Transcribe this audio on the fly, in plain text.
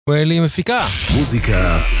ואלי מפיקה.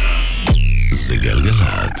 מוזיקה זה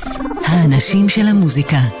גלגלצ. האנשים של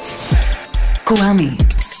המוזיקה. קוואמי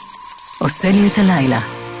עושה לי את הלילה.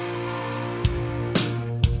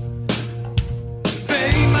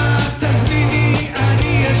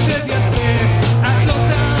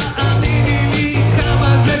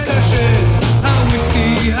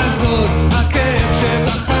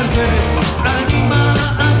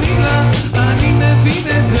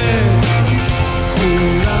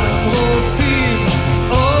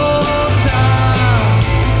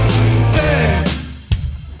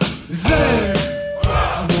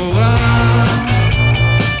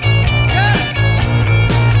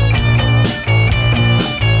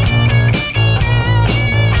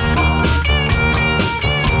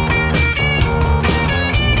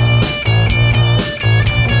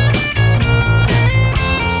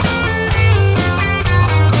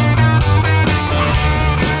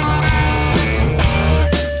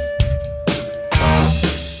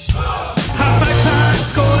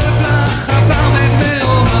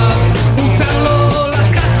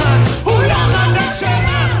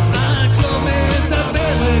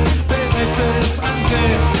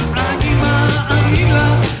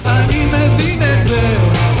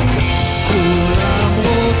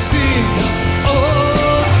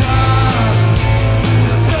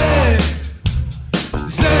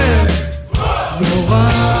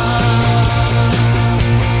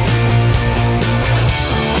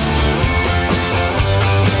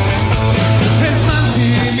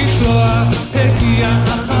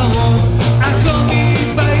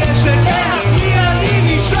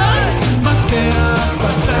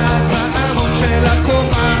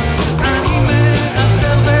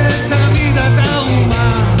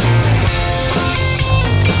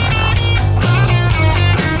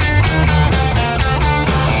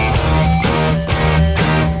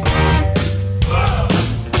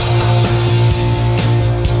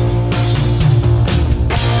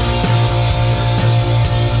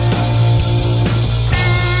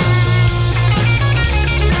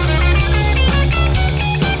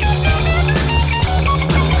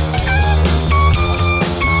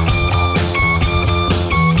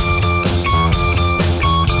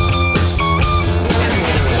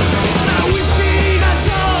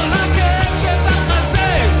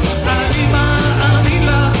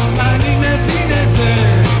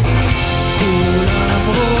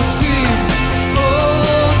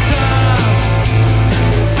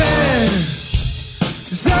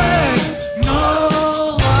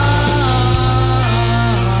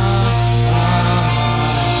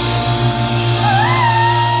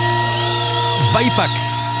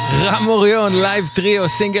 ויפקס, אוריון, לייב טריו,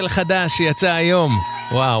 סינגל חדש שיצא היום.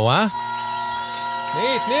 וואו,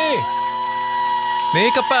 תני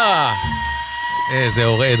כפרה. איזה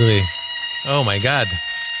אור אדרי. אומייגאד.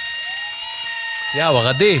 יאו,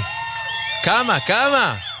 הרדי.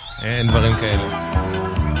 כמה? אין דברים כאלה.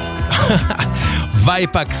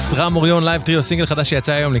 ויפקס, אוריון, לייב טריו, סינגל חדש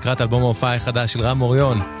שיצא היום לקראת אלבום ההופעה החדש של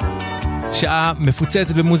אוריון. שעה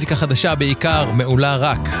מפוצצת במוזיקה חדשה, בעיקר מעולה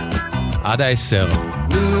רק. עד 10.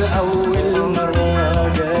 من أول مرة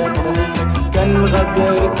قابلتك كان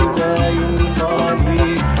غدرك باين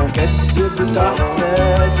فاضي كدبت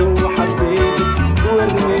إحساسي وحبيتك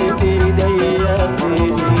ورميت إيديا في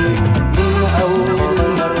إيديك من أول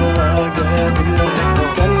مرة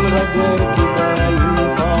قابلتك كان غدرك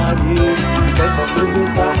باين فاضي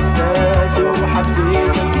كدبت إحساسي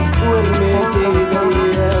وحبيتك ورميت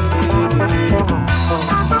إيديا في إيديك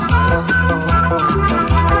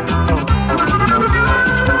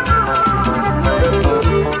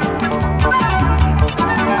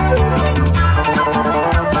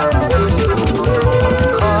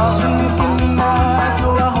خاف من كل الناس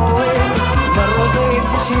وهويت مرتين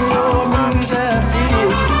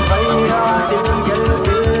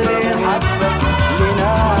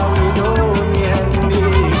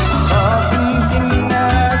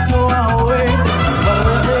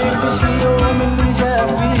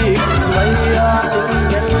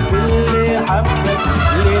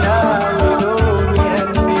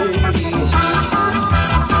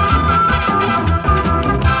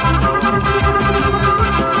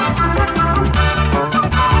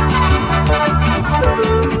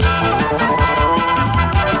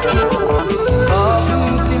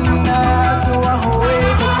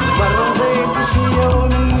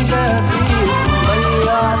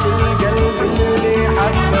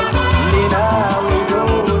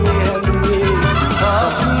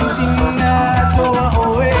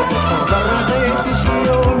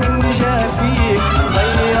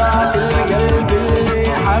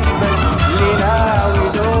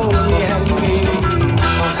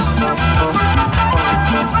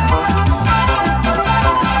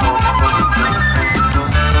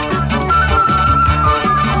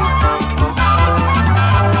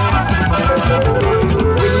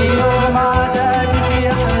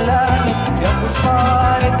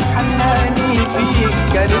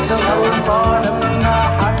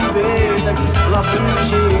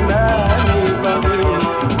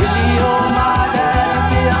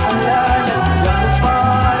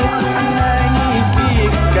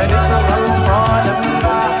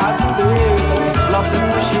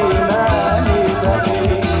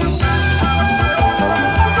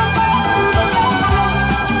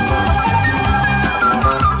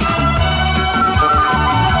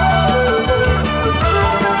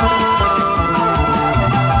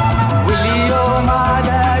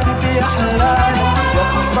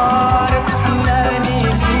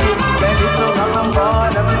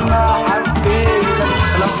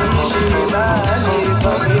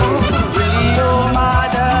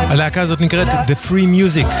הלהקה הזאת נקראת The Free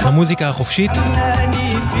Music, המוזיקה החופשית,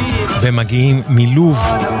 ומגיעים מלוב.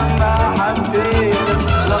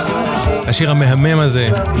 השיר המהמם הזה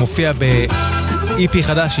מופיע ב-EP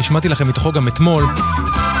חדש שהשמעתי לכם מתוכו גם אתמול,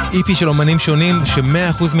 EP של אומנים שונים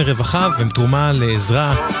ש100% מרווחיו הם תרומה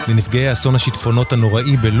לעזרה לנפגעי אסון השיטפונות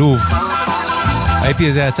הנוראי בלוב. ה-EP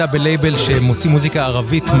הזה יצא בלייבל שמוציא מוזיקה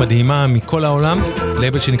ערבית מדהימה מכל העולם,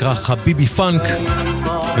 לייבל שנקרא חביבי פאנק,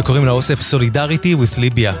 וקוראים לה אוסף סולידריטי with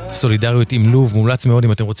ליביה, סולידריות עם לוב, מומלץ מאוד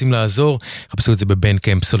אם אתם רוצים לעזור, חפשו את זה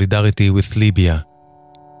בבנדקאמפ, סולידריטי with ליביה.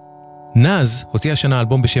 נאז הוציא השנה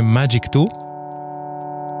אלבום בשם Magic 2,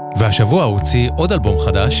 והשבוע הוא הוציא עוד אלבום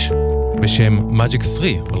חדש בשם Magic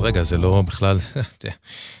 3, אבל רגע, זה לא בכלל,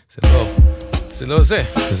 זה לא זה.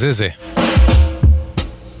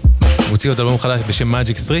 הוא הוציא עוד אלבום חדש בשם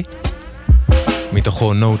Magic 3,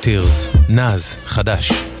 מתוכו No Tears, נאז,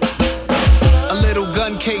 חדש. A little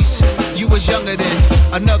gun case, you was younger than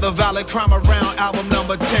another violent crime around album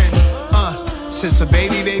number 10. Since a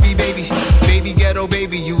baby, ghetto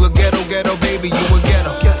baby, you a ghetto baby, you a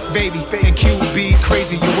ghetto baby, and QB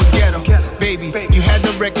crazy, you a ghetto baby, you had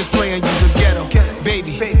the records playing, you a ghetto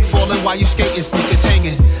baby, falling while you skating, sneakers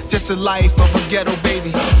hanging, just the life of a ghetto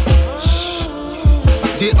baby. Shh,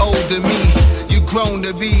 dear older me, you grown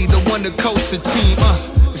to be the one to coach the team,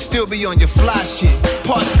 still be on your fly shit.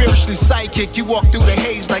 Part spiritually psychic, you walk through the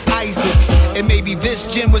haze like Isaac. And maybe this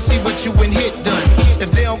gym will see what you and hit done. If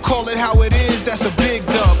they don't call it how it is, that's a big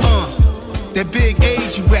dub, That big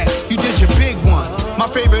age you at, you did your big one. My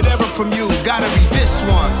favorite ever from you, gotta be this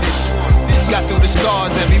one. Got through the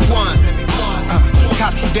scars, everyone.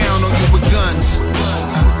 Cops you down on you with guns.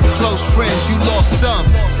 Close friends, you lost some.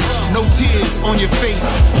 No tears on your face,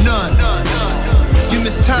 none. You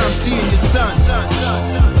miss time seeing your son.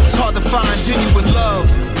 It's hard to find genuine love.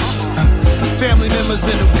 Family members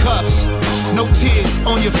in the cuffs. No tears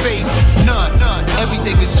on your face, none.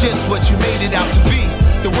 Everything is just what you made it out to be.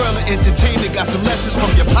 The world of entertainment got some lessons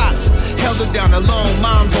from your pops. Held her down alone,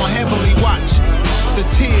 mom's on heavenly watch. The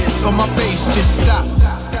tears on my face just stop.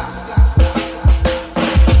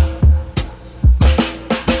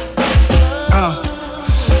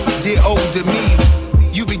 Dear older me,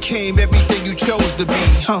 you became everything you chose to be,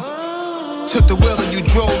 Took the wheel and you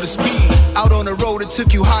drove the speed. Out on the road it took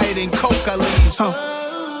you higher than coca leaves,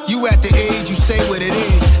 You at the age you say what it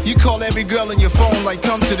is. You call every girl in your phone like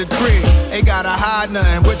come to the crib. Ain't gotta hide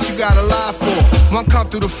nothing, what you gotta lie for? One come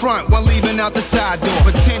through the front, one leaving out the side door.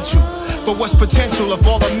 Potential, but what's potential if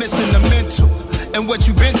all I'm missing the mental? And what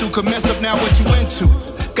you been through could mess up now what you into.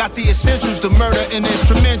 Got the essentials, the murder and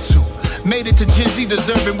instrumental. Made it to Gen Z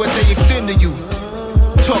deserving what they extend to you.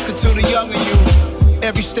 Talking to the younger you.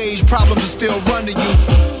 Every stage problems are still run to you.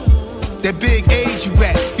 That big age you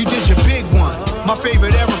at, you did your big one. My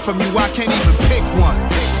favorite ever from you, I can't even pick one.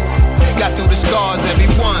 Got through the scars,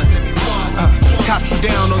 everyone. Cops you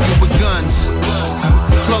down on you with guns.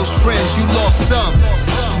 Close friends, you lost some.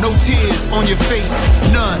 No tears on your face,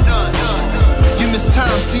 none. You miss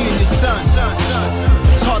time seeing your son.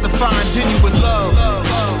 It's hard to find genuine love.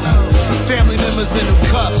 Family members in the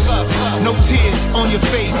cuffs. No tears on your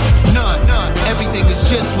face, none. Everything is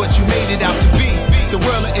just what you made it out to be. The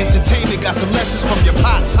world of entertainment got some lessons from your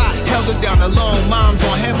pops. Held her down alone, mom's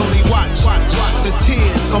on heavenly watch. The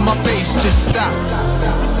tears on my face just stop.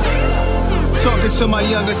 Talking to my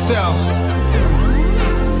younger self.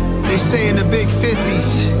 They say in the big 50s,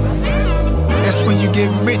 that's when you get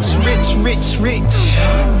rich.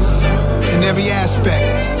 In every aspect.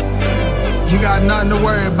 You got nothing to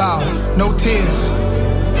worry about, no tears.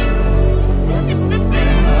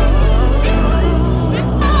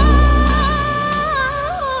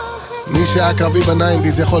 מי שהיה קרבי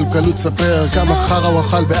בניינדיז יכול בקלות ספר כמה חרה הוא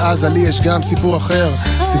אכל בעזה, לי יש גם סיפור אחר,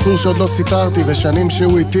 סיפור שעוד לא סיפרתי ושנים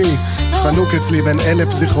שהוא איתי חנוק אצלי בין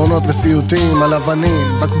 1000 זיכרונות וסיוטים על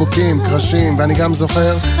אבנים, בקבוקים, קרשים, ואני גם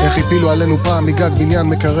זוכר איך הפילו עלינו פעם מגג בניין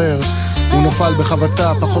מקרר. הוא נופל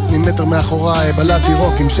בחבטה פחות ממטר מאחוריי, בלעתי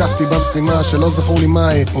רוק, המשכתי במשימה שלא זכור לי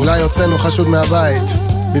מהי, אולי יוצאנו חשוד מהבית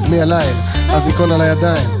בדמי הליל, אזיקון על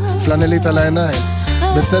הידיים, פלנלית על העיניים,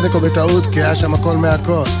 בצדק או בטעות כי היה שם הכל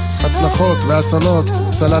מהכל, הצלחות ואסונות,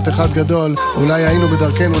 סלט אחד גדול, אולי היינו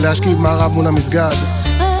בדרכנו להשכיב מערב מול המסגד,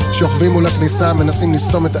 שוכבים מול הכניסה, מנסים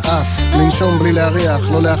לסתום את האף, לנשום בלי להריח,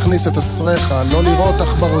 לא להכניס את הסרחה, לא לראות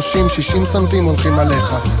אך בראשים 60 סנטים הולכים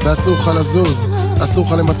עליך, ואסור לך לזוז, אסור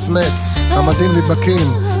לך למצמץ, המדים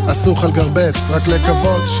נדבקים, אסור לך לגרבץ, רק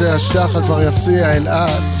לקוות שהשחר כבר יפציע אל על,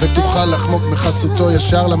 ותוכל לחמוק בחסותו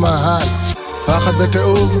ישר למאהל, פחד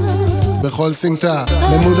ותיעוב בכל סמטה,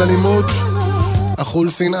 לימוד אלימות, אכול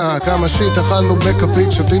שנאה, כמה שיט אכלנו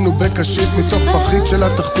בכפית, שתינו בקשית מתוך פחית של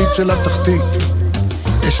התחתית של התחתית.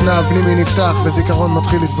 אשנב פנימי נפתח וזיכרון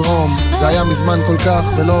מתחיל לזרום. זה היה מזמן כל כך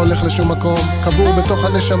ולא הולך לשום מקום, קבור בתוך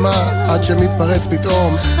הנשמה עד שמתפרץ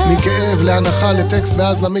פתאום, מכאב להנחה לטקסט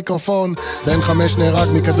ואז למיקרופון. בן 5 נהרג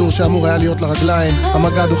מכדור שאמור היה להיות לרגליים,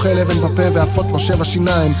 המגד אוכל אבן בפה ואפות לו 7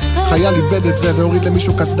 שיניים. חייל איבד את זה והוריד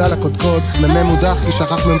למישהו קסדה לקודקוד, ממם מודח כי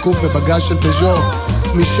שכח ממקוף בבגז של פז'ו.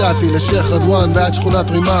 משעתי לשייח רדואן ועד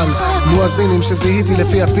שכונת רימל, מואזינים שזיהיתי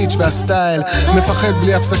לפי הפיץ' והסטייל, מפחד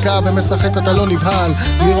בלי הפסקה ומשחק אותה לא נבהל,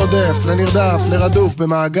 מרודף לנרדף לרדוף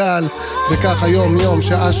במעגל, וכך היום יום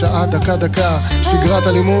שעה שעה דקה דקה, שגרת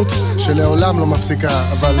אלימות שלעולם לא מפסיקה.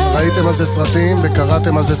 אבל ראיתם על זה סרטים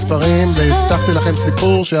וקראתם על זה ספרים, והבטחתי לכם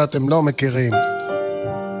סיפור שאתם לא מכירים.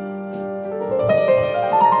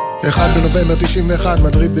 1 בנובמבר 91,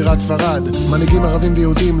 מדריד בירת ספרד, מנהיגים ערבים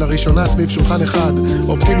ויהודים לראשונה סביב שולחן אחד,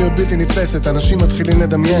 אופטימיות בלתי נתפסת, אנשים מתחילים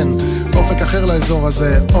לדמיין אופק אחר לאזור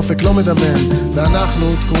הזה, אופק לא מדמיין, ואנחנו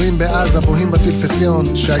תקועים בעזה בוהים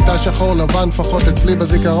בטלפסיון, שהייתה שחור לבן לפחות אצלי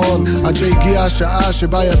בזיכרון, עד שהגיעה השעה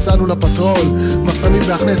שבה יצאנו לפטרול, מחסנים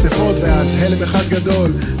בהכני שפות ואז הלם אחד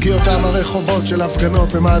גדול, כי אותם הרחובות של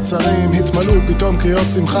הפגנות ומעצרים התמלאו פתאום קריאות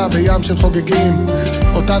שמחה בים של חוגגים,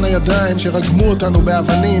 אותן הידיים שרגמו אותנו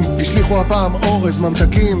באבנים השליחו הפעם אורז,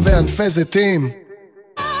 ממתקים וענפי זיתים.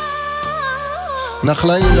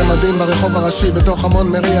 נחלאים למדים ברחוב הראשי בתוך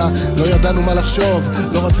המון מריע, לא ידענו מה לחשוב,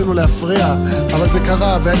 לא רצינו להפריע, אבל זה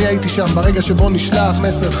קרה ואני הייתי שם ברגע שבו נשלח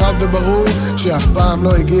מסר חד וברור שאף פעם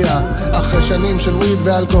לא הגיע. אחרי שנים של וויד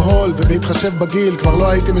ואלכוהול ובהתחשב בגיל כבר לא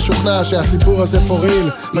הייתי משוכנע שהסיפור הזה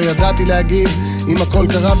פוריל, לא ידעתי להגיד אם הכל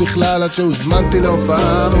קרה בכלל עד שהוזמנתי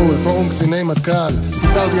להופעה מול פורום קציני מטכ"ל.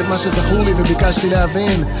 סיפרתי את מה שזכור לי וביקשתי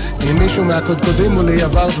להבין אם מישהו מהקודקודים מולי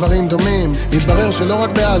עבר דברים דומים. התברר שלא רק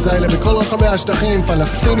בעזה אלא בכל רחבי השטחים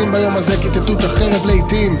פלסטינים ביום הזה כיתתו את החרב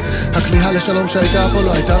לעיתים. הכמיהה לשלום שהייתה פה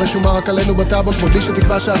לא הייתה רשומה רק עלינו בטאבוק, מודי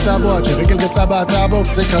שתקווה שעתה בו עד שרגל גסה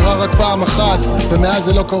בטאבוק. זה קרה רק פעם אחת ומאז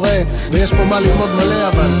זה לא קורה, ויש פה מה ללמוד מלא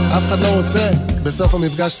אבל אף אחד לא רוצה. בסוף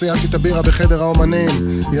המפגש סיימתי את הבירה בחדר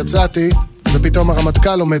האומנים, יצאתי ופתאום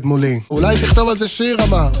הרמטכ"ל עומד מולי. אולי תכתוב על זה שיר,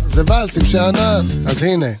 אמר, זה ואלס עם שאנן. אז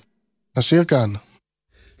הנה, השיר כאן.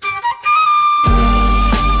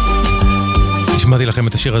 השמעתי לכם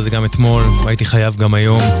את השיר הזה גם אתמול, והייתי חייב גם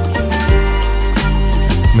היום.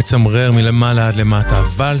 מצמרר מלמעלה עד למטה,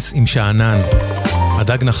 ואלס עם שאנן.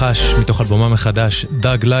 הדג נחש מתוך אלבומה מחדש,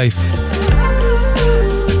 דג לייף.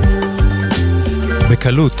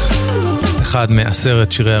 בקלות, אחד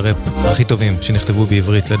מ10 שירי הראפ הכי טובים שנכתבו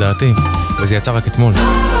בעברית לדעתי, וזה יצא רק אתמול.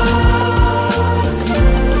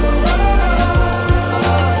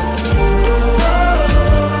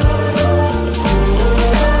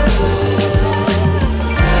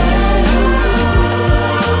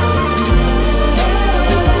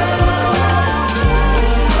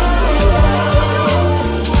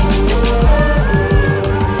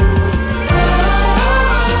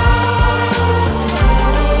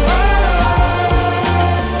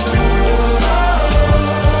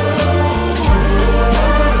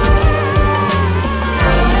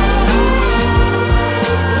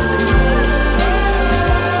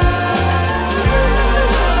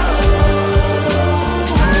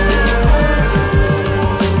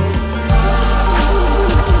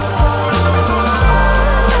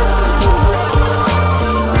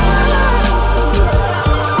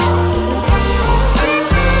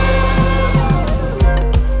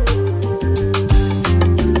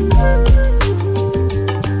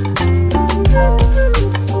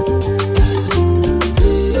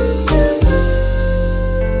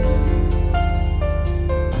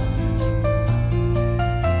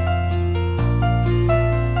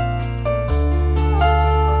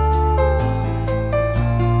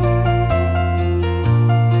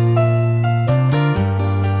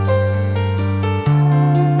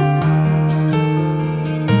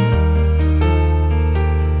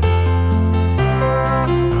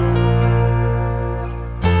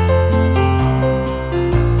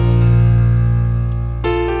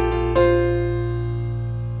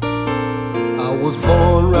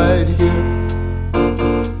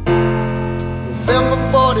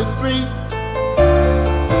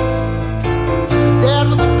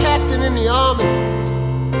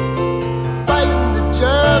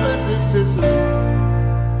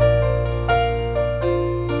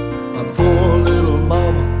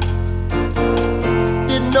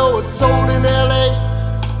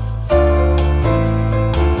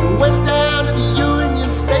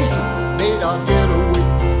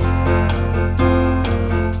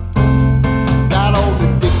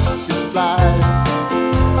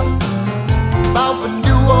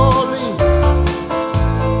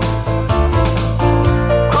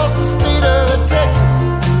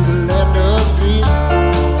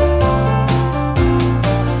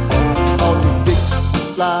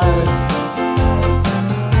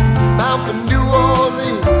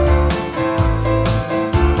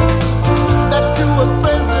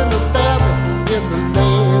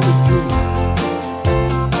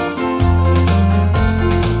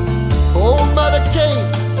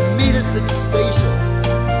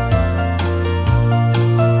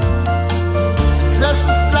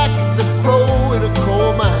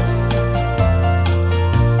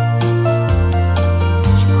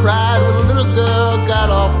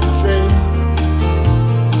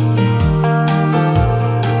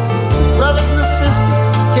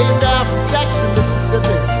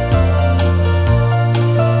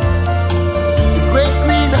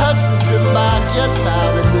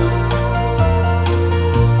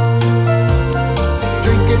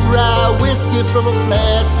 whiskey from a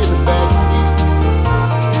flask in the backseat.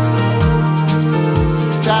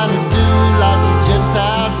 Trying to do like the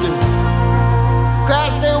Gentiles do.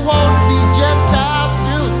 Christ, there won't be Gentiles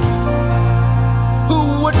too. Who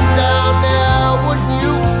wouldn't down there, wouldn't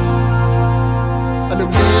you? An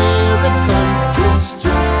American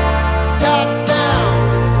Christian got down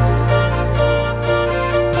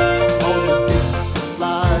on the Dixie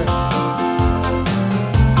Flyer,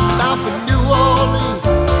 now for New Orleans,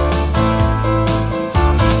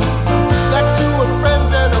 back to her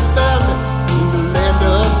friends and her family in the land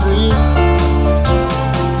of dreams.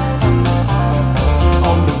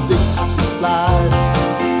 On the Dixie Flyer,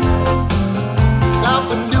 now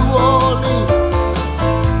for New Orleans.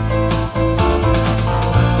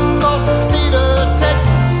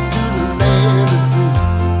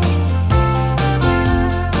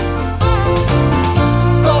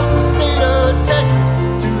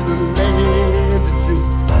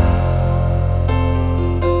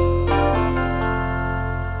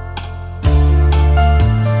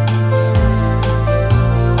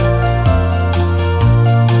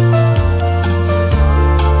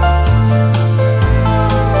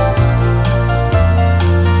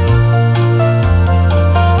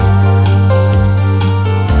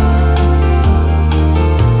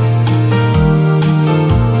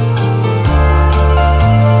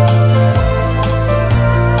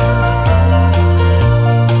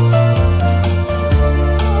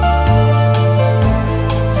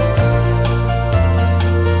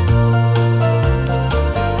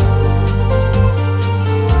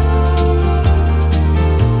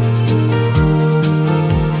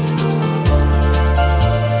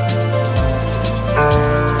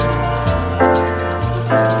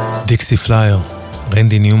 דיקסי פלייר,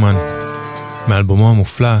 רנדי ניומן, מאלבומו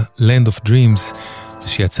המופלא Land of Dreams,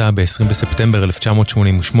 שיצא ב-20 בספטמבר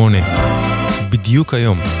 1988, בדיוק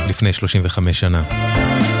היום לפני 35 שנה.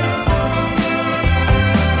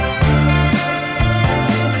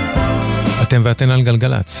 אתם ואתן על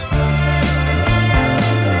גלגלץ.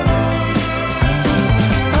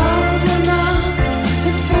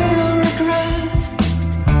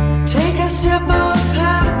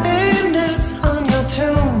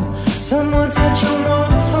 Someone said you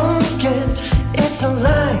won't forget. It's a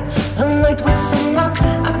lie, a light with some luck.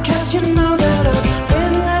 I guess you know that I've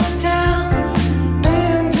been let down,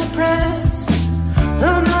 been depressed.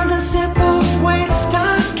 Another sip of waste,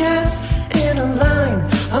 I guess. In a line,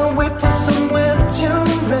 I'll wait for somewhere to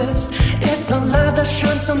rest. It's a lie that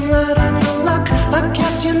shines some light on your luck. I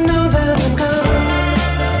guess you know that I'm gone.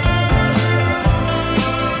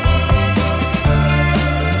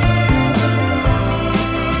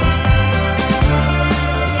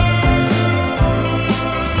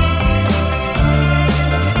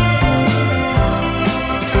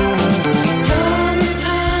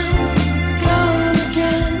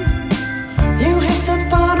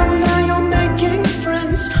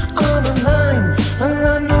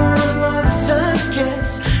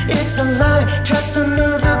 Just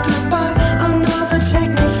another goodbye, another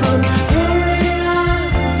take me from here we are,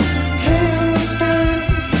 here we spend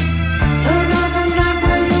another night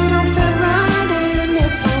where you don't fit right in.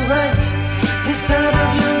 It's alright, this side of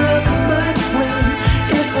your luck might win.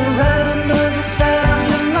 It's alright, another side of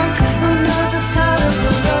your luck, another side of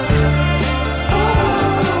your luck.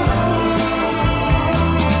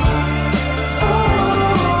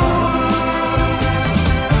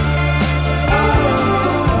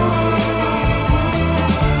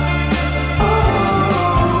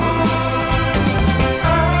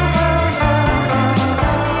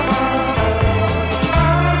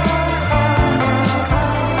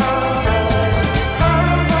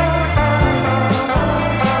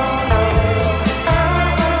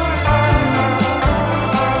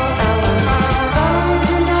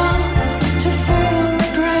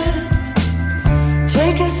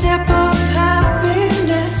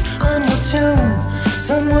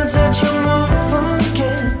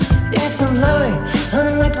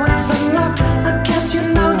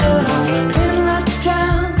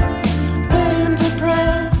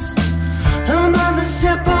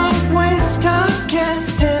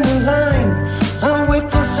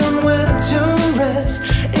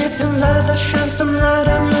 Some light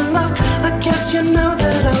on your luck. I guess you know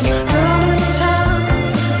that I'm gone in town,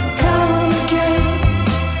 gone again.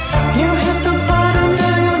 You hit the bottom,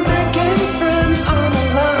 now you're making friends on the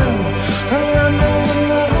line. Oh, I know what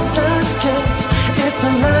love's like gets. It's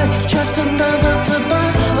a lie, it's just another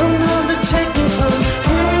goodbye, another take me from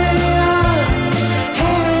here we are,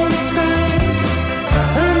 here we spend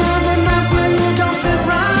another night where you don't fit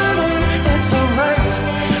right in. It's alright,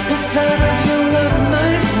 the side of your luck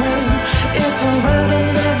might win. It's alright,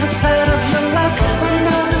 another side of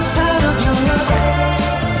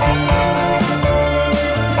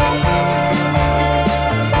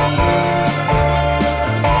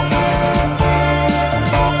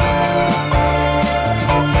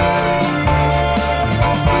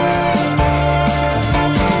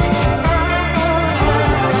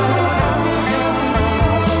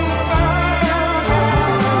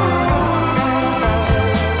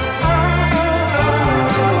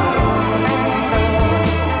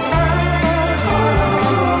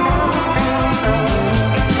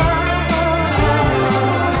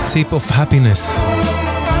Sip of Happiness.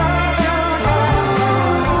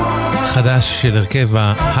 חדש של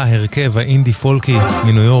ההרכב האינדי פולקי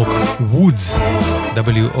מניו יורק, Woods,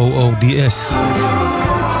 W-O-O-D-S.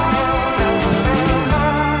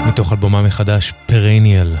 מתוך אלבומה מחדש,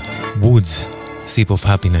 Perennial, Woods, Sip of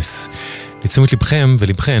Happiness. לתשומת לבכם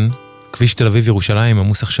ולבכן, כביש תל אביב ירושלים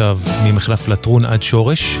עמוס עכשיו ממחלף לטרון עד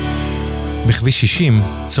שורש. בכביש 60,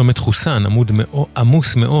 צומת חוסן,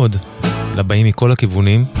 עמוס מאוד לבאים מכל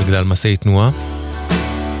הכיוונים בגלל מסעי תנועה.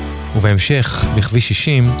 ובהמשך, בכביש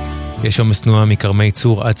 60, יש עומס תנועה מקרמי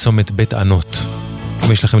צור עד צומת בית ענות.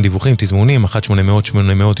 אם יש לכם דיווחים, תזמונים, 1-800-891-8,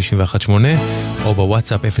 או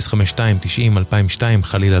בוואטסאפ 052-90-2002,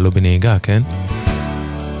 חלילה לא בנהיגה, כן?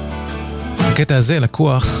 הקטע הזה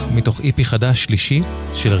לקוח מתוך איפי חדש שלישי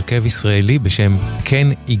של הרכב ישראלי בשם קן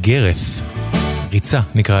איגרת. ריצה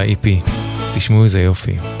נקרא איפי. תשמעו איזה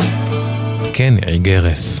יופי. קן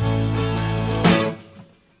איגרת.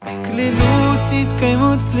 כלילות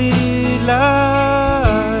התקיימות כלילה,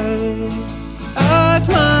 את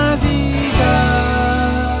מביבה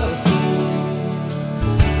אותי,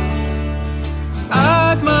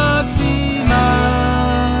 את מקסימה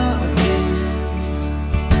אותי,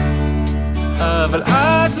 אבל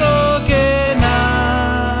את לא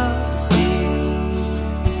כנה לי,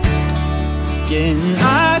 כן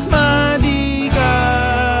את מדאיגה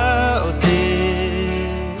אותי,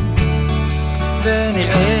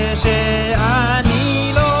 ונראה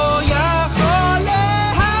שאני לא יכול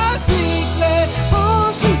להפסיק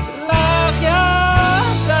לפשוט לך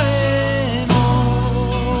יד לאמור,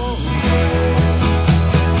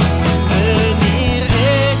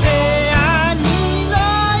 ונראה שאני לא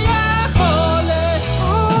יכול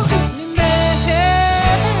להוריד ממך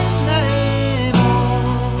עיניים.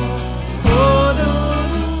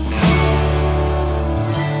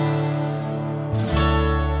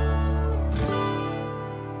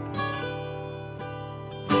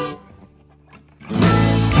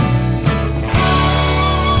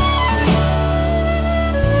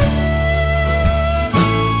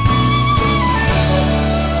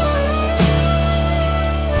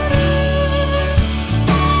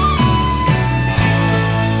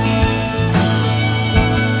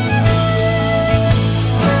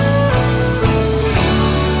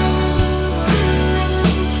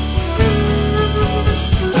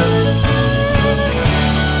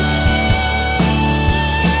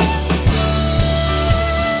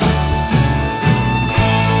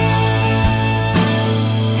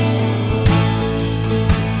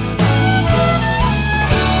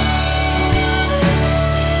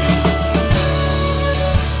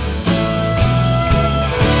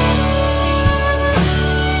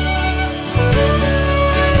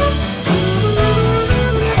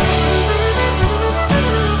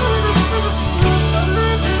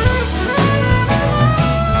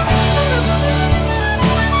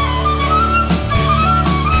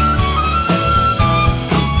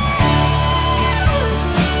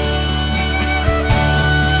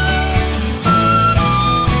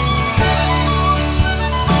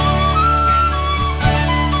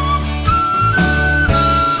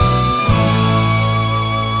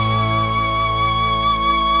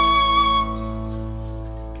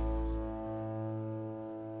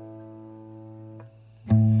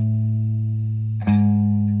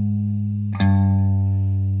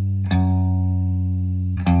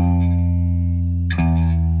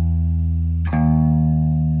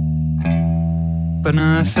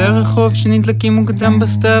 פנס הרחוב שנדלקים מוקדם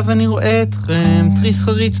בסתיו, אני רואה אתכם, תריס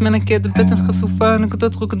חריץ מנקד בטן חשופה,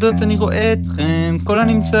 נקודות רוקדות, אני רואה אתכם, כל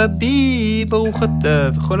הנמצא בי ברוך אתה,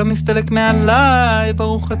 וכל המסתלק מעליי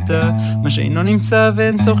ברוך אתה, מה שאינו נמצא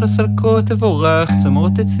ואין צורך לסלקות תבורך,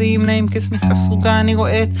 צמרות עצים נעים כשמיכה סרוגה, אני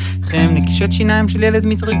רואה אתכם, נקישת שיניים של ילד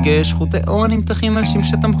מתרגש, חוטי און נמתחים על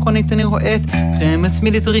שמשת המכונית, אני רואה אתכם,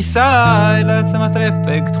 עצמי לתריסה אל העצמת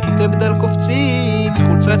האפקט, חוטי בדל קופצים,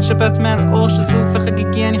 חולצת שבת מעל אור שזוף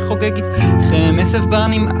וחגיגי, אני חוגג איתכם, עשף בר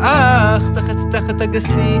נמעך תחת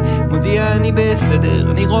הגסי, מודיע אני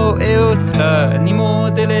בסדר, אני רואה אותך, אני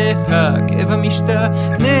מודה לך, כאב המשתנה,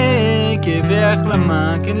 כאבי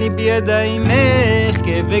החלמה, כן ליבי ידיימך,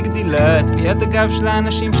 כאבי גדילה, תביעת הגב של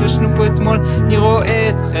האנשים שישנו פה אתמול, אני רואה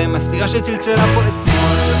אתכם, הסתירה שצלצלה פה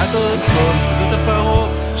אתמול, את עוד כל פקודות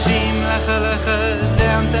הפרושים, לך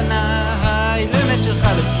זה המתנה האילמת שלך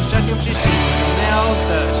לפגישת יום שישי,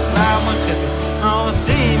 מהאותה של המרחבת, מה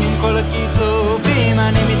עושים עם כל הכיסופים,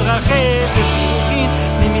 אני מתרחש לסירוקין,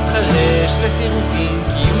 אני מתחרש לסירוקין,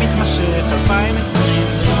 כי הוא מתמשך 2020.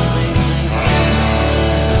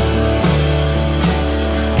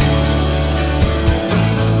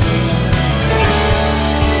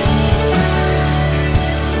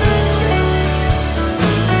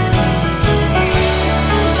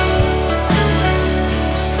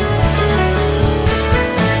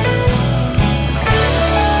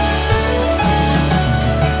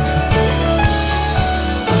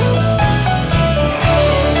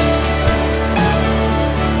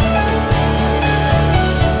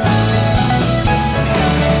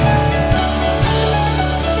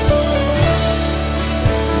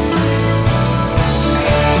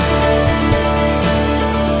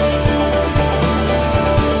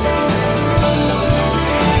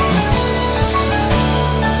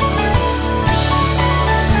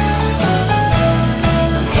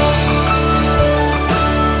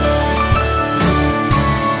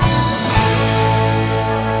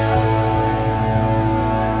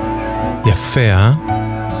 יפה,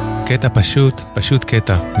 קטע פשוט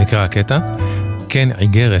קטע, נקרא הקטע. קן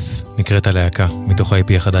איגרת נקראת הלהקה, מתוך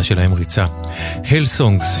ה-IP החדש שלהם ריצה.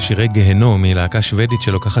 Hellsongs, שירי גהנום, היא להקה שוודית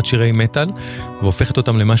שלוקחת שירי מטל והופכת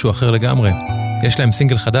אותם למשהו אחר לגמרי. יש להם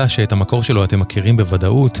סינגל חדש שאת המקור שלו אתם מכירים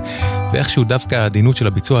בוודאות, ואיכשהו דווקא העדינות של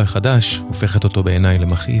הביצוע החדש הופכת אותו בעיניי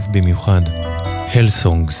למכאיב במיוחד.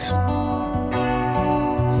 Hellsongs.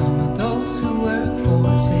 Some of those who work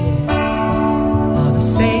forces are the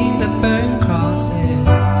same that burn crosses.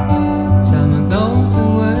 Some of those who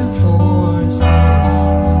work forces,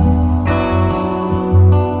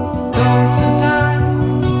 those who die,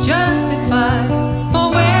 you justify for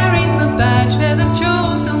wearing the badge. They're the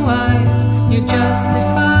chosen ones. You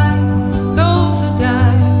justify those who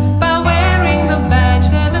die by wearing the badge.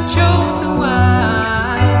 They're the chosen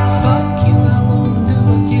ones. Fuck you, I won't do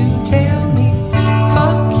what you tell me.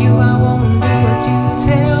 Fuck you, I won't do what you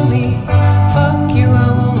tell me. Fuck you, I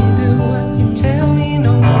won't do what you tell me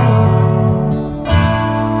no more.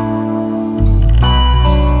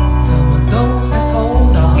 Some of those that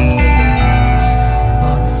hold off things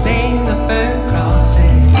are the same that burn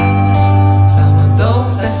crosses. Some of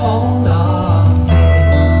those that hold off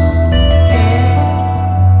things, yeah.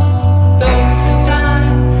 Those who die,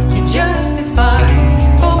 you justify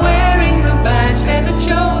for wearing the badge. They're the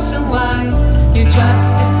chosen ones. You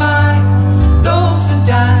justify those who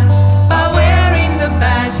die by wearing the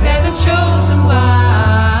badge. They're the chosen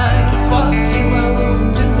ones. Fuck you, I won't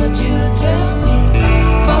do what you tell me.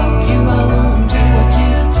 Fuck you, I won't do what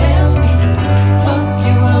you tell me. Fuck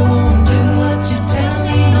you, I won't do what you tell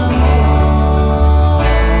me no more.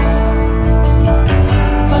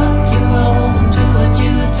 Fuck you, I won't do what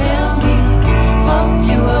you tell me. Fuck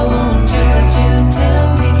you, I won't do what you tell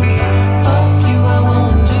me. Fuck you, I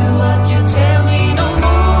won't do what you tell me no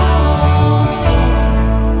more.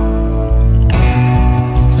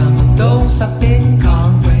 Some of those up in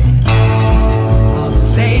Congress are the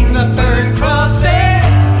same that burn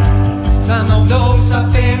crosses. Some of those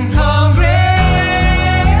up in Congress,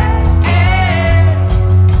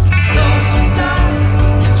 those who die,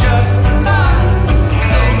 you justify.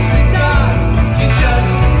 Those who die, you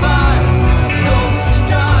justify. Those who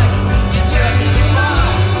die, you justify.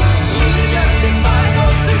 You justify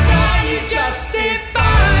those who die, you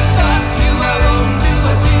justify. Fuck you, I won't do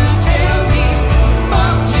what you tell me.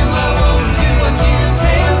 Fuck you, I won't do what you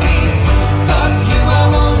tell me. Fuck you, I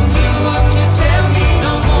won't do what you tell me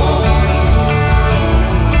no more.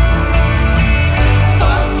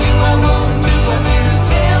 Fuck you, I won't do what you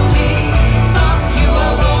tell me. Fuck you,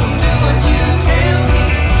 I won't do what you tell me.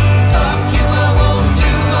 Fuck you, I won't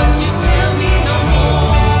do what you tell me no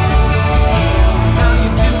more. Now you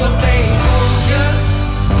do what they told you.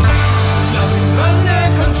 Now you're under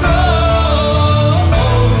control.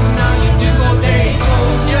 Now you do what they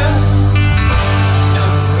told you. Now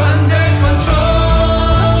you're under control.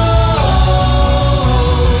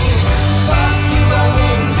 Fuck you, I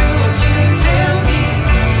won't do what you tell me.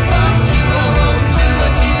 Fuck you, I won't do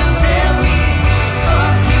what you tell me.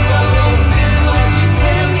 Fuck you, I won't do what you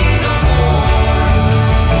tell me no more.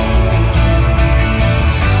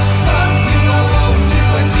 Fuck you, I won't do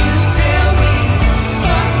what you tell me.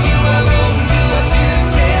 Fuck you, I won't do what you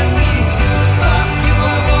tell me. Fuck you,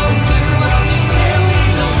 I won't do what you tell me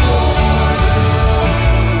no more.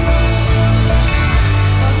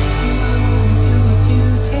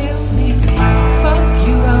 Fuck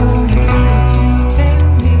you, I won't do what you tell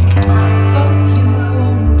me. Fuck you, I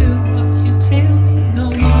won't do what you tell me no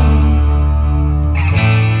more.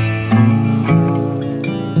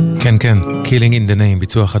 כן, כן, Killing in the Name,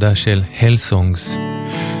 ביצוע חדש של Hellsongs.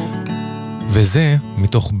 וזה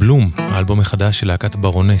מתוך בלום, האלבום החדש של להקת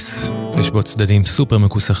ברונס. יש בו צדדים סופר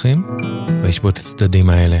מקוסחים, ויש בו את הצדדים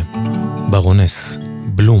האלה. ברונס,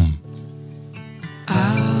 בלום. I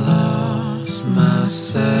lost my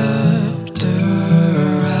scepter,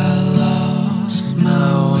 I lost my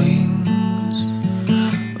wings.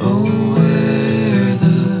 Oh, where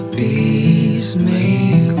the bees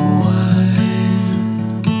make wine.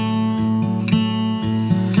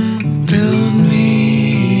 Build me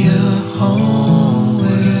a home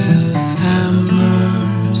with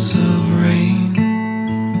hammers of rain.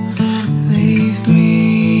 Leave me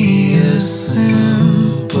a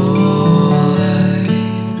simple life.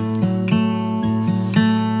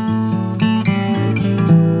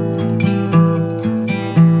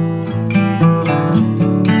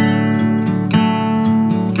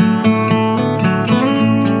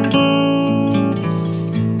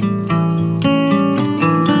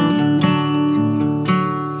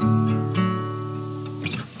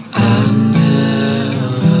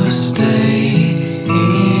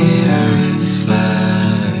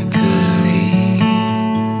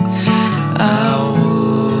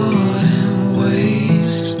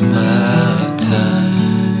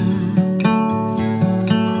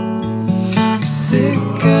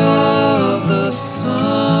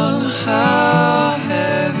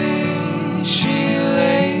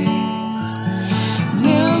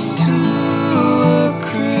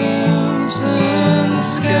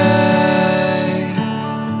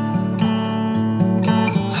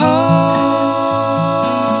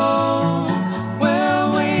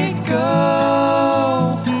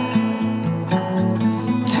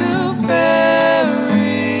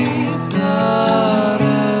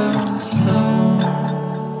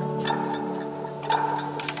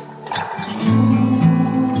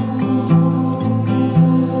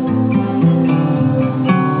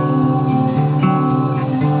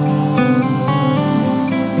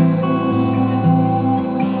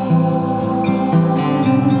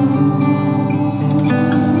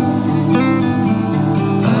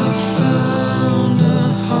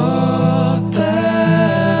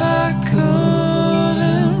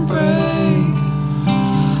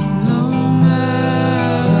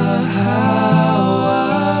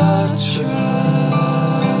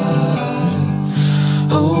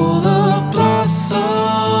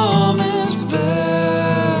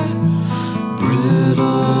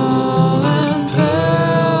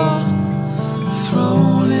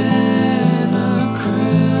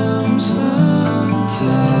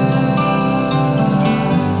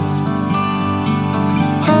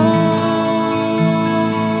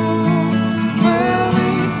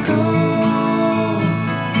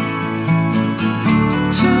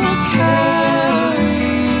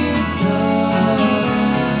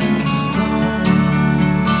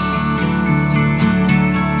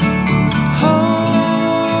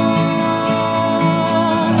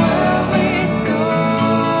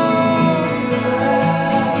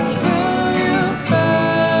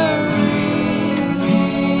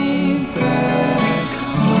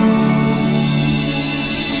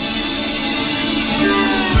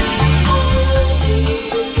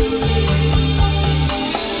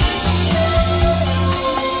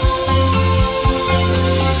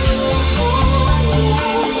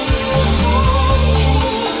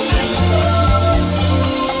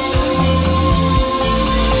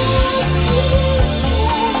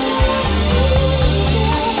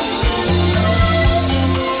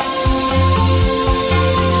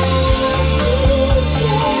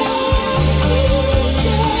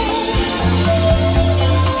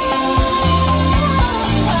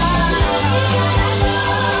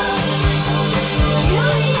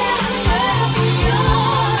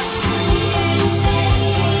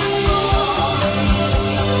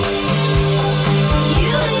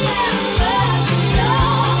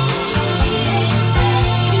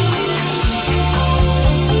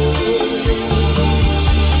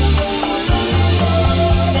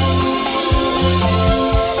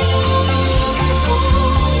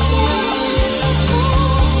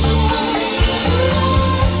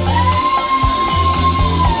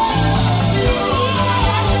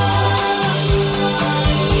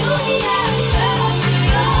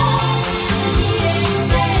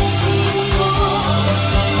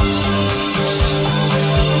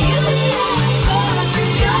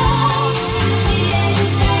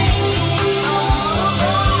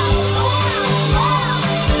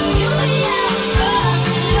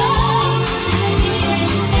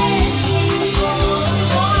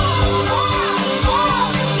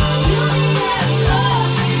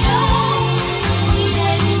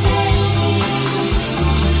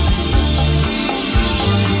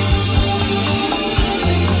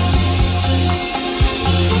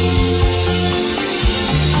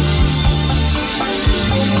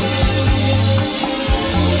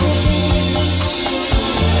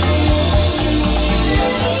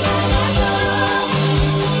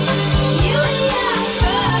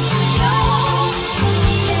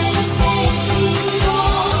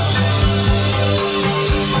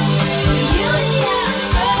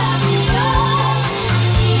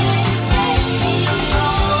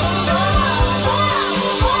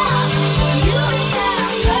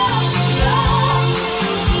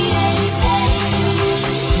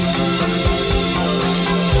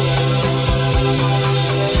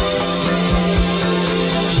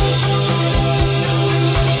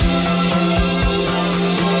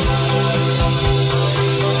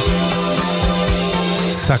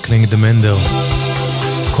 Suckling The Mender,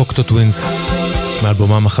 Cocteau Twins,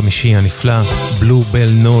 מאלבומם החמישי הנפלא, Blue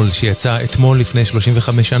Bell Knoll, שיצא אתמול לפני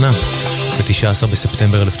 35 שנה, ב-19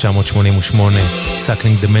 בספטמבר 1988,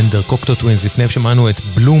 Suckling The Mender, Cocteau Twins. לפני שמענו את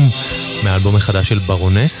בלום, מהאלבום החדש של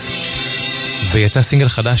ברונס, ויצא סינגל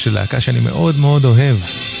חדש של להקה שאני מאוד מאוד אוהב,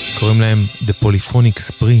 קוראים להם The Polyphonic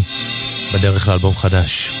Spree, בדרך לאלבום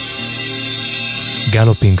חדש.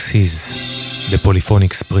 Galloping Seas, The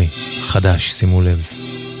Polyphonic Spree, חדש, שימו לב.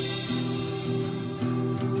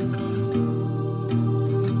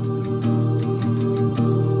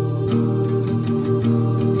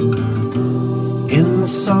 In the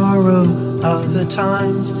sorrow of the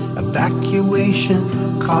times,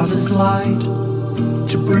 evacuation causes light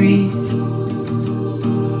to breathe.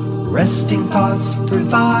 Resting thoughts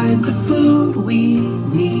provide the food we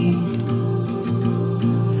need.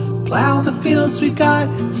 Plow the fields, we've got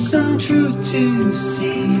some truth to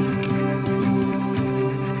seek.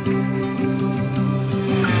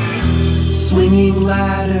 Swinging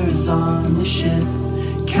ladders on the ship,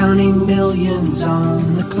 counting millions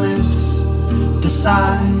on the cliffs.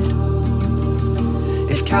 Decide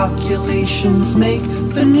if calculations make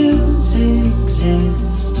the news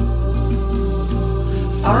exist.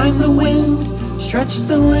 Find the wind, stretch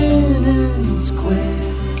the linens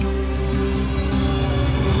quick.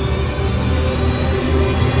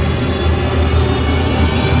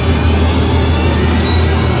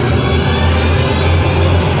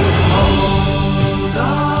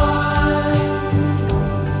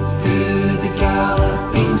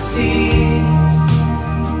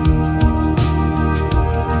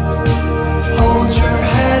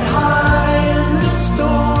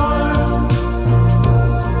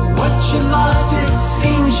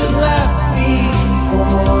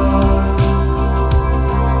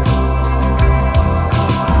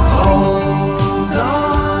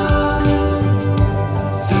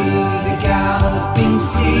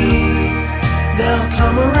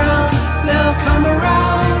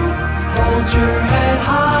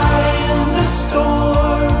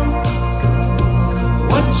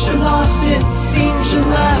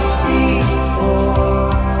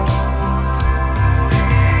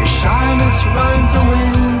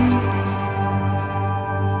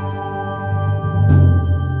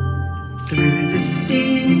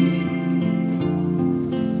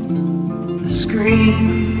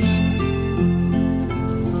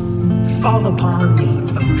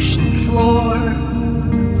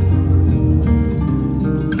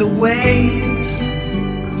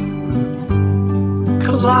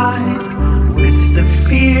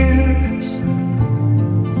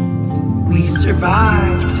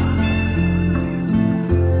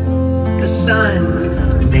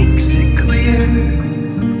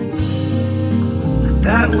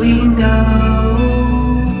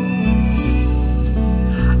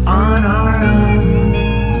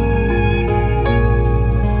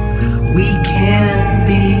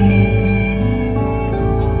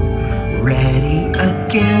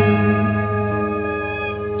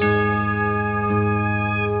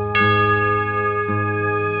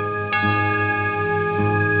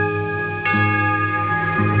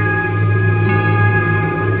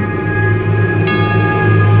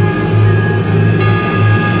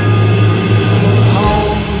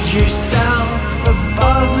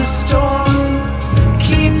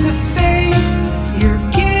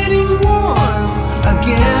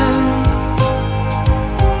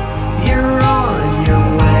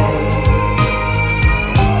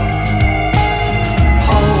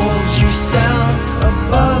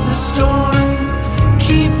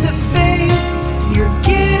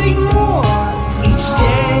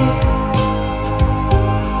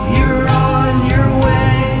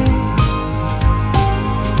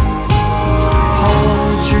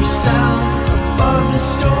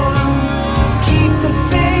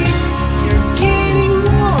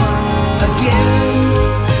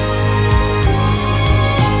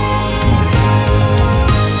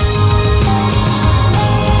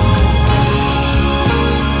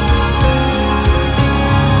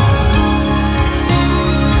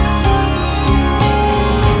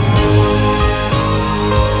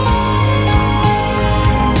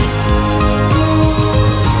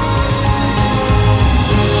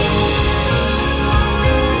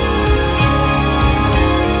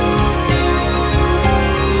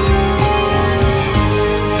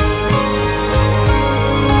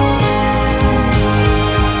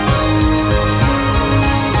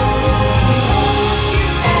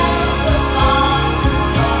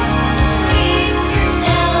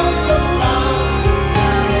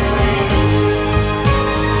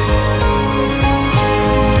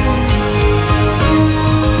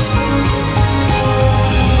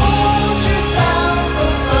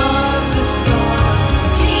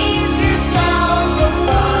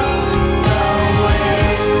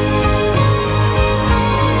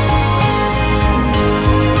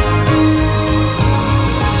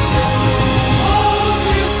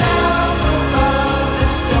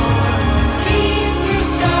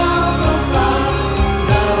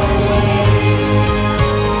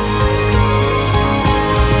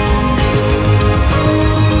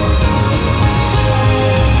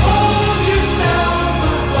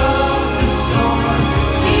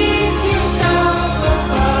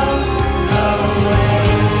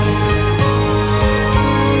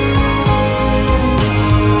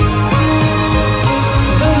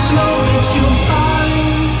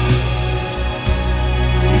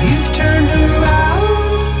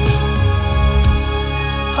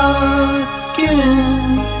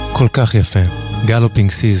 כל כך יפה. Galloping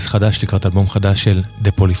Seas, חדש לקראת אלבום חדש של The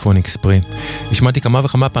Polyphonic Spree. השמעתי כמה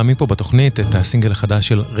וכמה פעמים פה בתוכנית את הסינגל החדש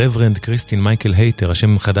של Reverend, קריסטין, מייקל הייטר,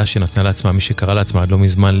 השם חדש שנתנה לעצמה, מי שקרא לעצמה עד לא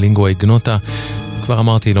מזמן, לינגואה איגנוטה. כבר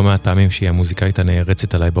אמרתי לא מעט פעמים שהיא המוזיקאית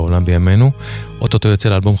הנערצת עליי בעולם בימינו. אוטוטו יוצא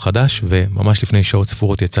לאלבום חדש, וממש לפני שעות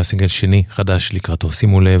ספורות יצא סינגל שני חדש לקראתו.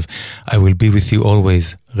 שימו לב, I will be with you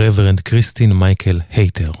always, Reverend, קריסטין, מייקל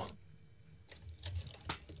הייטר.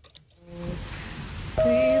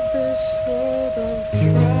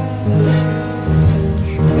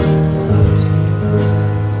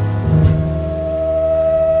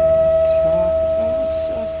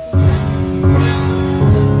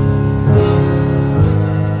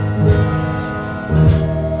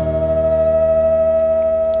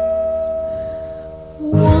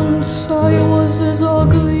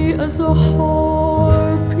 As a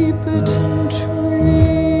harpy-bitten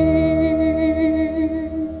tree,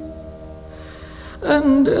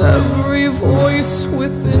 and every voice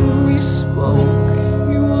within me spoke,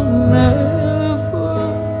 you will never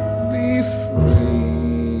be free.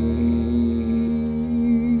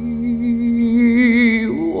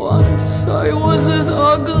 Once I was as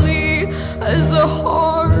ugly as a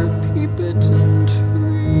harpy-bitten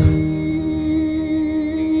tree,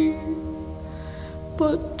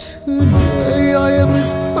 but today I am as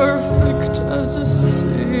perfect as a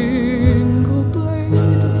single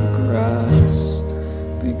blade of grass,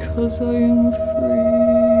 because I am free.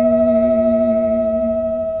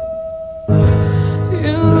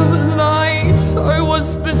 In the night I was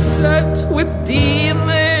beset with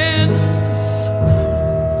demons.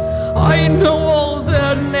 I know all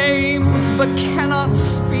their names but cannot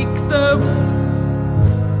speak them.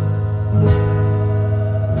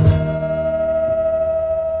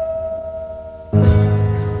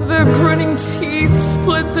 Grinning teeth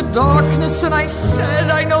split the darkness, and I said,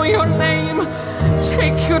 I know your name.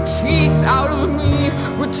 Take your teeth out of me,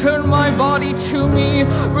 return my body to me,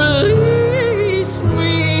 release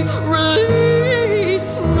me,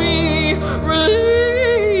 release me,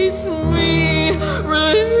 release me,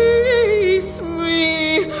 release me,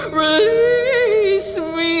 release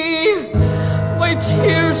me. My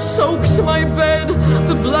tears soaked my bed,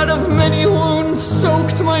 the blood of many wounds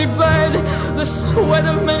soaked my bed, the sweat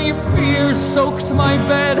of many fears soaked my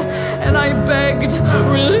bed, and I begged,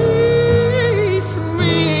 release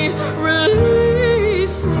me,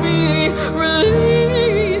 release me,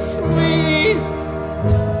 release me.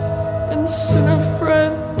 And sinner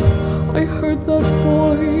friend, I heard that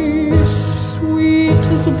voice, sweet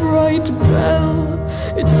as a bright bell.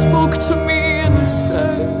 It spoke to me and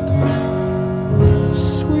said,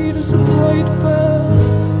 sweet as a bright bell.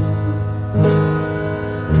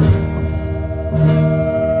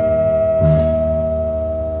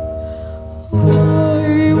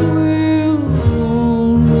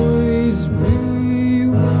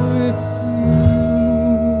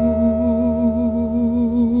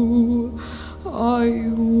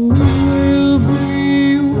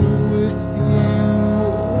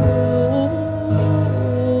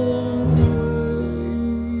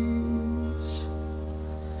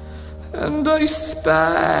 I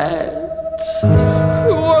spat.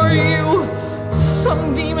 Who are you? Some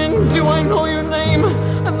demon, do I know your name?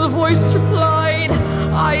 And the voice replied,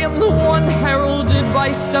 I am the one heralded by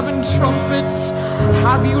 7 trumpets.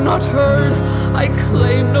 Have you not heard? I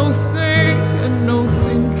claim no thing, and no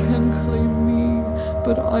thing can claim me.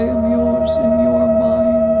 But I am yours in your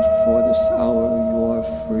mind. For this hour you are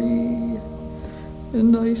free.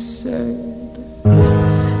 And I said,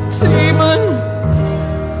 demon,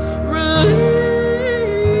 release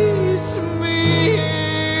me.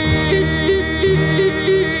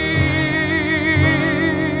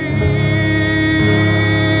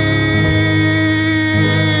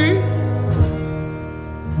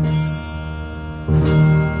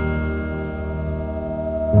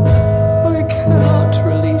 I cannot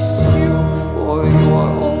release you, for you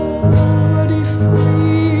are already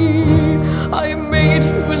free. I made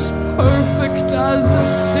you as perfect as a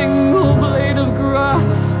single blade of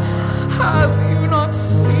grass. Have you not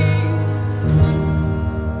seen?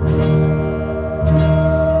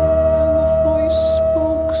 And the voice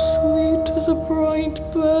spoke sweet as a bright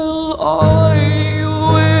bell. I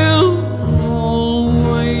will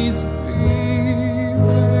always be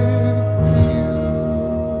with you.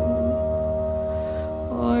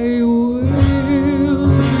 I will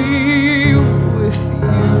be with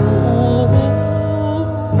you always.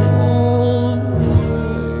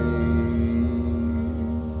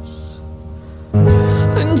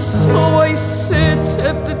 And so I sit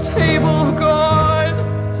at the table of God,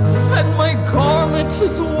 and my garment sonnet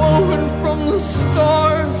is woven from the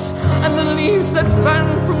stars and the leaves that fan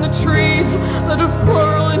from the trees that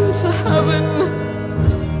unfurl into heaven.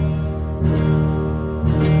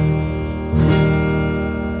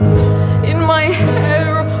 In my hair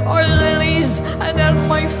are lilies and at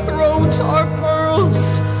my throat are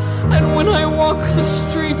pearls, and when I walk the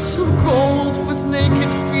streets of gold with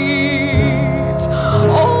naked feet,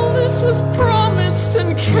 all this was promised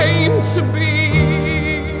and came to be.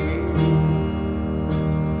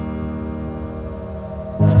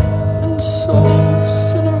 And so,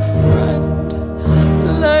 sinner friend,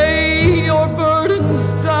 lay your burdens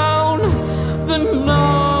down. The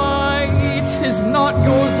night is not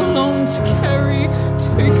yours alone to carry.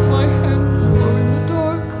 Take my hand, for in the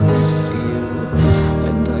dark I see you,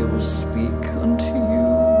 and I will speak unto you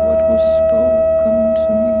what was spoken to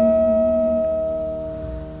me.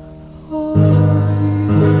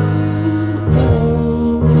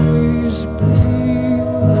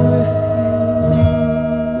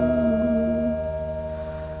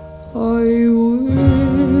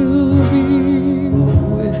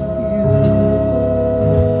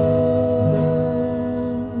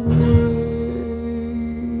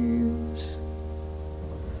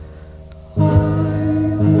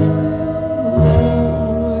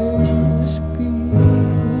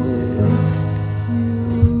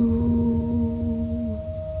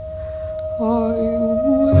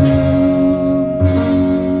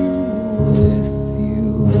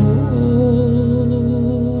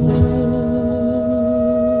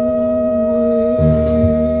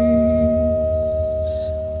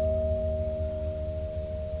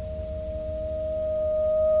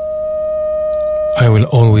 I will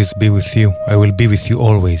always be with you, I will be with you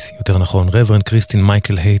always, יותר נכון, Reverend, קריסטין,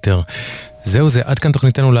 מייקל, הייטר. זהו זה, עד כאן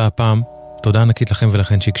תוכניתנו להפעם. תודה ענקית לכם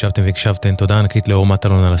ולכן שהקשבתם והקשבתן, תודה ענקית לאור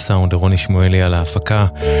מטלון על הסאונד, לרוני שמואלי על ההפקה.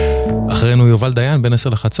 אחרינו יובל דיין בין 10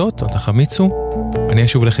 לחצות, אל תחמיצו. אני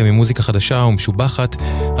אשוב לכם עם מוזיקה חדשה ומשובחת,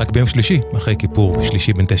 רק ביום שלישי, אחרי כיפור,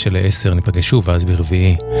 בשלישי בין 9 ל-10, ניפגש שוב ואז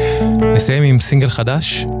ברביעי. נסיים עם סינגל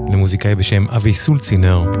חדש, למוזיקאי בשם אבי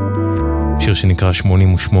סולצינר, שיר שנקרא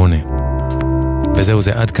 88. וזהו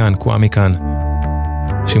זה, עד כאן, קוואמי כאן.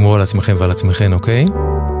 שמרו על עצמכם ועל עצמכם, אוקיי?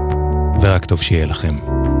 ורק טוב שיהיה לכם.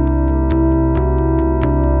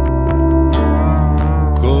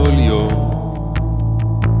 כל יום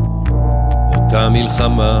אותה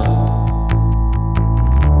מלחמה,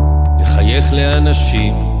 לחייך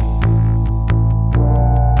לאנשים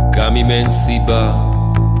גם אם אין סיבה,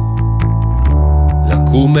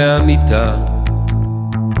 לקום מהמיטה,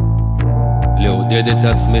 לעודד את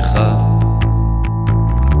עצמך,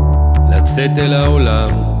 לצאת אל העולם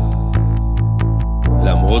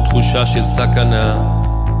למרות תחושה של סכנה.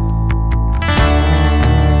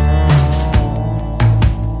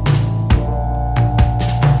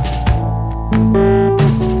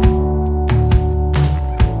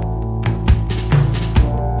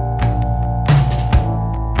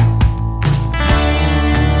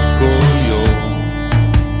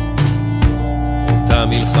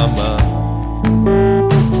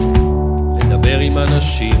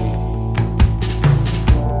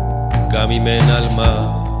 גם אם אין על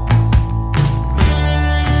מה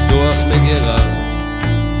לפתוח מגרה,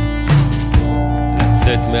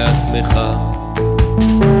 לצאת מעצמך,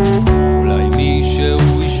 אולי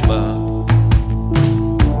מישהו ישמע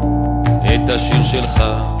את השיר שלך.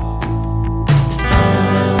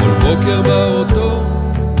 כל בוקר באוטו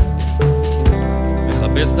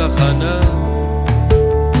מחפש תחנה,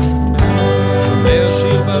 שומע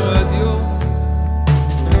שיר ברדיו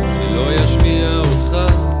שלא ישמיע אותך.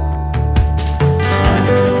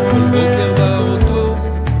 כל בוקר באוטו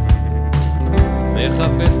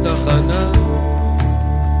מחפש תחנה,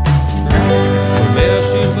 שומע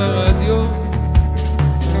שיר ברדיו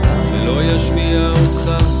שלא ישמיע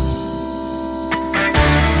אותך.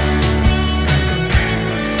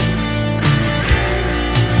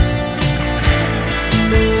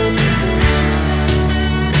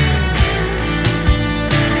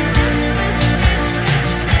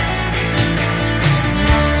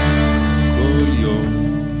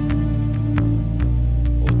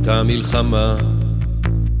 מלחמה,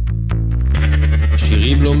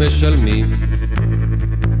 השירים לא משלמים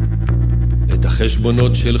את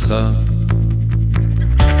החשבונות שלך,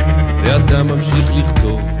 ואתה ממשיך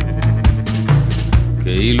לכתוב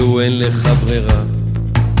כאילו אין לך ברירה,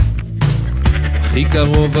 הכי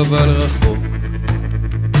קרוב אבל רחוק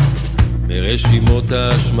מרשימות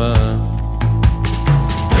ההשמעה.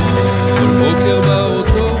 כל בוקר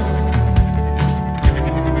באוטו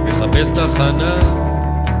מחפש תחנה,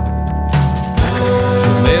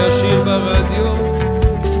 שומע שיר ברדיו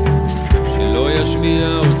שלא ישמיע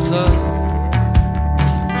אותך.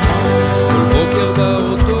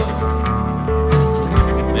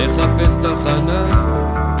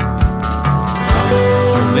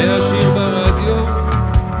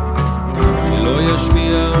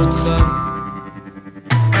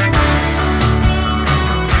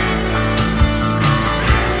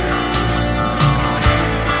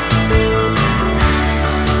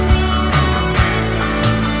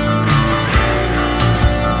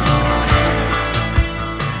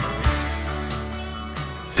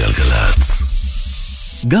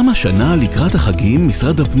 גם השנה לקראת החגים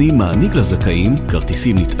משרד הפנים מעניק לזכאים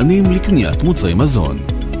כרטיסים נטענים לקניית מוצרי מזון.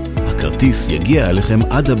 הכרטיס יגיע אליכם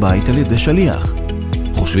עד הבית על ידי שליח.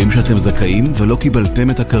 חושבים שאתם זכאים ולא קיבלתם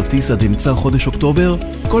את הכרטיס עד אמצע חודש אוקטובר?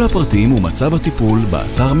 כל הפרטים ומצב הטיפול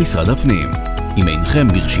באתר משרד הפנים. אם אינכם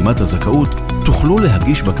ברשימת הזכאות, תוכלו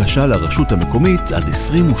להגיש בקשה לרשות המקומית עד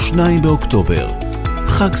 22 באוקטובר.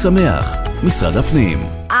 חג שמח, משרד הפנים.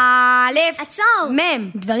 א', עצור, מ',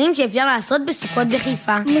 דברים שאפשר לעשות בסוכות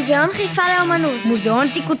בחיפה. מוזיאון חיפה לאומנות, מוזיאון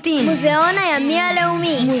תיקותים, מוזיאון הימי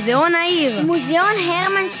הלאומי, מוזיאון העיר, מוזיאון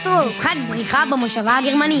הרמן שטרוק, משחק בריחה במושבה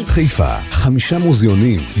הגרמנית. חיפה, 5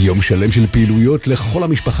 מוזיאונים, יום שלם של פעילויות לכל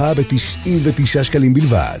המשפחה ב-99 שקלים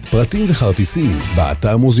בלבד. פרטים וכרטיסים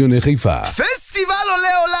באתר מוזיאוני חיפה. פסטיבל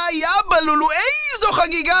עולה עולה יבלולו, איזו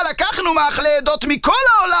חגיגה, לקחנו מאכלי עדות מכל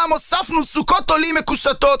העולם, הוספנו סוכות עולים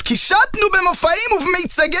מקושטות, קישטנו במופעים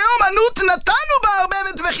ובמיצגי אומנות, נתנו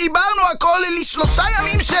בערבבת וחיברנו הכל ל3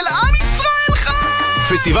 ימים של עם ישראל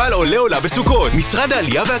חי! פסטיבל עולה עולה בסוכות, משרד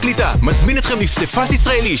העלייה והקליטה מזמין אתכם לפסיפס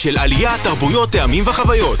ישראלי של עלייה, תרבויות, טעמים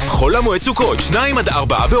וחוויות. חול המועד סוכות, 2 עד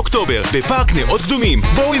 4 באוקטובר, בפארק נאות קדומים.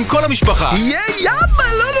 בואו עם כל המשפחה. יהיה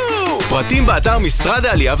יבלולו! פרטים באתר משרד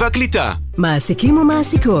העלייה והקליטה. מעסיקים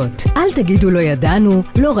ומעסיקות, אל תגידו לא ידענו,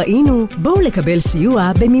 לא ראינו, בואו לקבל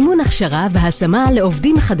סיוע במימון הכשרה והשמה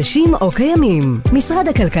לעובדים חדשים או קיימים. משרד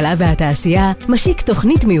הכלכלה והתעשייה משיק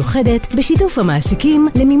תוכנית מיוחדת בשיתוף המעסיקים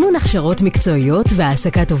למימון הכשרות מקצועיות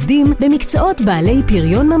והעסקת עובדים במקצועות בעלי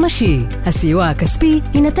פריון ממשי. הסיוע הכספי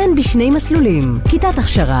יינתן בשני מסלולים, כיתת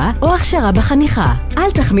הכשרה או הכשרה בחניכה.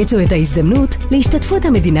 אל תחמיצו את ההזדמנות להשתתפות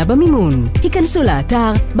המדינה במימון. היכנסו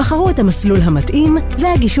לאתר, בחרו את המסלול המתאים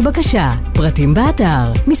והגישו בקשה. פרטים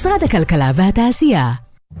באתר, משרד הכלכלה והתעשייה.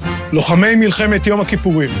 לוחמי מלחמת יום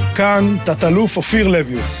הכיפורים, כאן תת-אלוף אופיר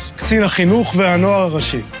לויוס, קצין החינוך והנוער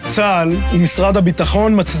הראשי. צה"ל ומשרד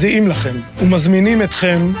הביטחון מצדיעים לכם ומזמינים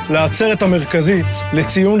אתכם לעצרת המרכזית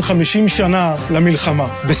לציון 50 שנה למלחמה,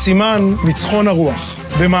 בסימן ניצחון הרוח,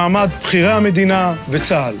 במעמד בחירי המדינה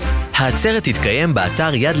וצה"ל. העצרת תתקיים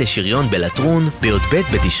באתר יד לשריון בלטרון בי"ב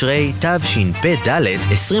בתשרי תשפ"ד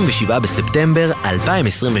 27 בספטמבר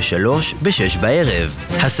 2023 ב-6 בערב.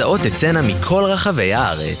 הסעות תצאנה מכל רחבי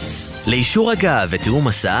הארץ. לאישור הגעה ותיאום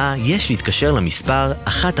הסעה יש להתקשר למספר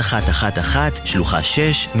 1111 שלוחה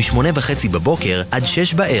 6 מ-8:30 בבוקר עד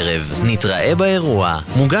 6 בערב. נתראה באירוע.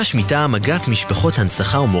 מוגש מטעם אגף משפחות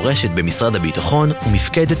הנצחה ומורשת במשרד הביטחון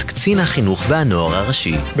ומפקדת קצין החינוך והנוער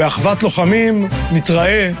הראשי. באחוות לוחמים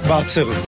נתראה בעצרת.